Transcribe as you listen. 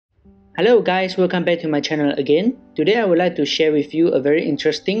Hello guys, welcome back to my channel again. Today I would like to share with you a very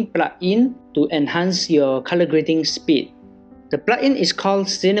interesting plugin to enhance your color grading speed. The plugin is called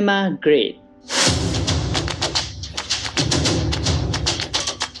Cinema Grade.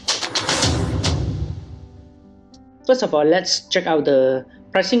 First of all, let's check out the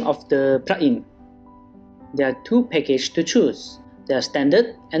pricing of the plugin. There are two packages to choose. They are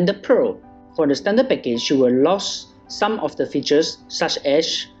Standard and the Pro. For the Standard package, you will lose some of the features such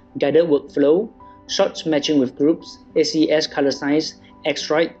as guided workflow, shot matching with groups, ACS color science,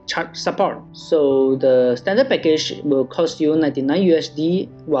 X-Rite chart support. So the Standard package will cost you 99 USD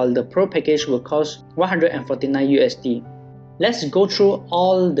while the Pro package will cost 149 USD. Let's go through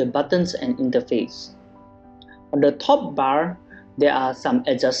all the buttons and interface. On the top bar, there are some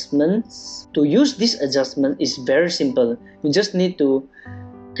adjustments. To use this adjustment is very simple. You just need to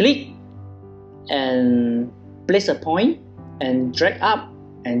click and place a point and drag up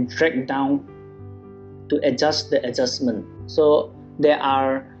and drag down to adjust the adjustment. So there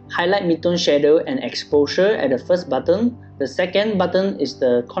are highlight, midtone, shadow and exposure at the first button. The second button is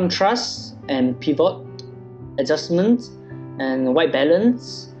the contrast and pivot adjustment and white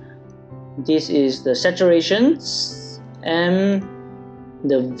balance. This is the saturations and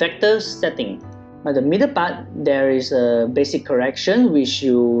the vector setting. At the middle part, there is a basic correction which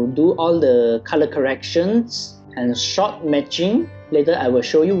you do all the color corrections and shot matching. Later I will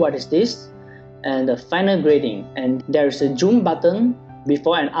show you what is this. And the final grading, and there is a zoom button,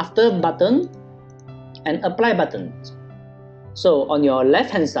 before and after button, and apply button. So on your left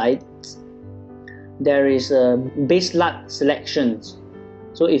hand side, there is a base LUT selection.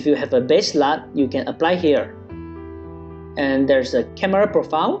 So if you have a base LUT, you can apply here. And there's a camera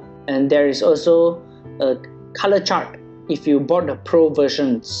profile, and there is also a color chart if you bought the Pro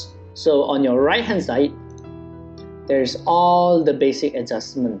versions. So on your right hand side, there's all the basic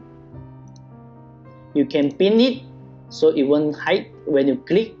adjustment. You can pin it so it won't hide when you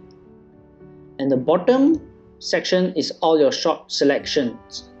click. And the bottom section is all your shot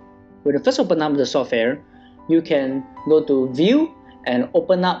selections. When you first open up the software, you can go to View and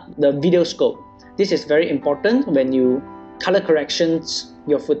open up the video scope. This is very important when you color corrections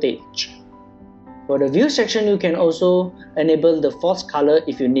your footage. For the View section, you can also enable the false color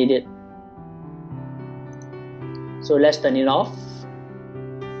if you need it. So let's turn it off.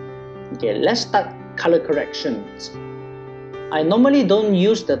 Okay, let's start color corrections. I normally don't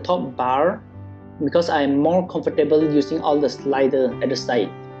use the top bar because I'm more comfortable using all the slider at the side.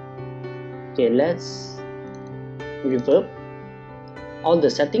 Okay, let's reverb all the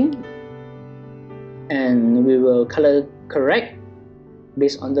setting and we will color correct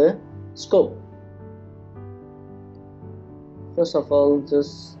based on the scope. First of all,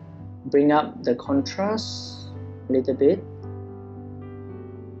 just bring up the contrast a little bit.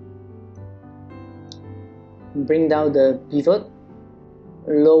 Bring down the pivot,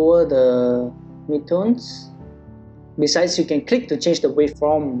 lower the midtones. Besides, you can click to change the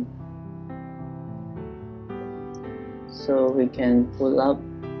waveform. So we can pull up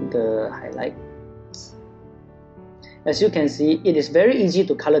the highlight. As you can see, it is very easy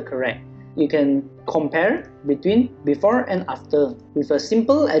to color correct. You can compare between before and after. With a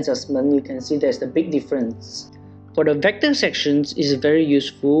simple adjustment, you can see there's a big difference. For the vector sections, is very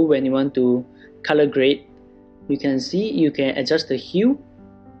useful when you want to color grade. You can see you can adjust the hue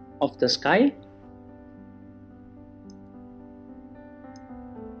of the sky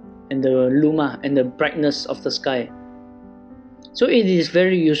and the luma and the brightness of the sky. So it is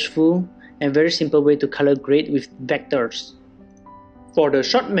very useful and very simple way to color grade with vectors. For the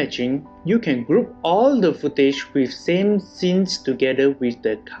shot matching, you can group all the footage with same scenes together with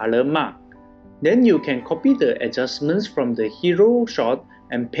the color mark. Then you can copy the adjustments from the hero shot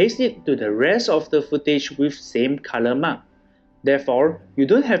and paste it to the rest of the footage with same color mark. Therefore, you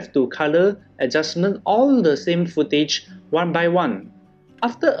don't have to color adjustment all the same footage one by one.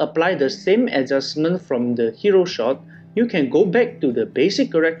 After apply the same adjustment from the hero shot, you can go back to the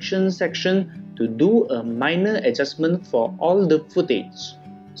basic correction section to do a minor adjustment for all the footage.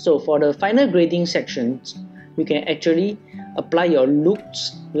 So for the final grading sections, you can actually apply your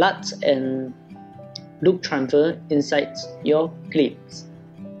loops, LUTs and loop transfer inside your clips.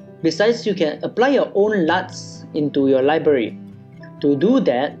 Besides, you can apply your own LUTs into your library. To do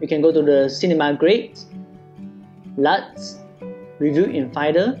that, you can go to the Cinema Grade, LUTs, Review in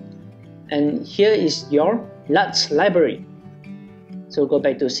Finder, and here is your LUTs library. So go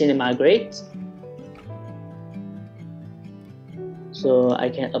back to Cinema Grade. So I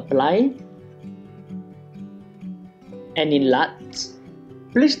can apply any LUTs.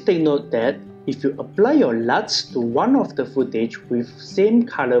 Please take note that If you apply your LUTs to one of the footage with same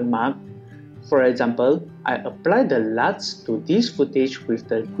color mark, for example, I apply the LUTs to this footage with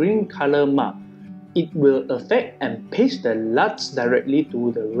the green color mark, it will affect and paste the LUTs directly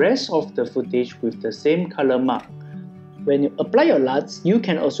to the rest of the footage with the same color mark. When you apply your LUTs, you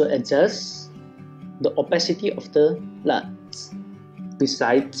can also adjust the opacity of the LUTs.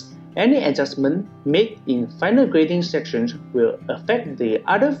 Besides, any adjustment made in final grading sections will affect the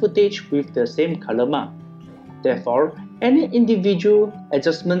other footage with the same color mark. Therefore, any individual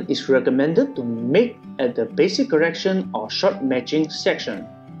adjustment is recommended to make at the basic correction or short matching section.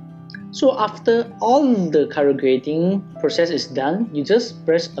 So after all the color grading process is done, you just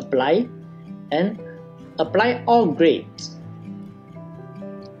press apply and apply all grades.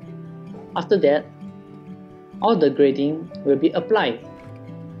 After that, all the grading will be applied.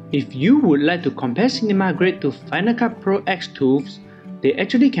 If you would like to compare Cinema Grade to Final Cut Pro X tools, they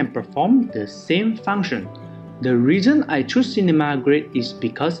actually can perform the same function. The reason I choose Cinema Grade is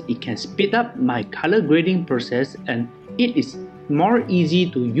because it can speed up my color grading process and it is more easy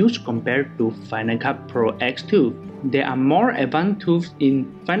to use compared to Final Cut Pro X tool. There are more advanced tools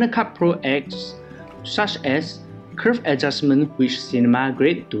in Final Cut Pro X, such as curve adjustment, which Cinema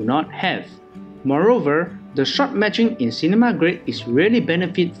Grade do not have. Moreover, the short matching in Cinema Grade is really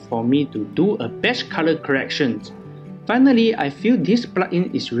benefit for me to do a batch color corrections. Finally, I feel this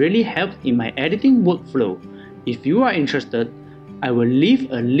plugin is really helped in my editing workflow. If you are interested, I will leave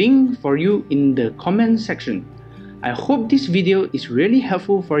a link for you in the comment section. I hope this video is really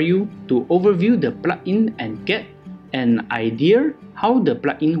helpful for you to overview the plugin and get an idea how the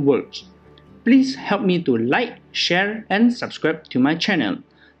plugin works. Please help me to like, share, and subscribe to my channel.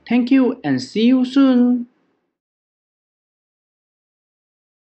 Thank you and see you soon!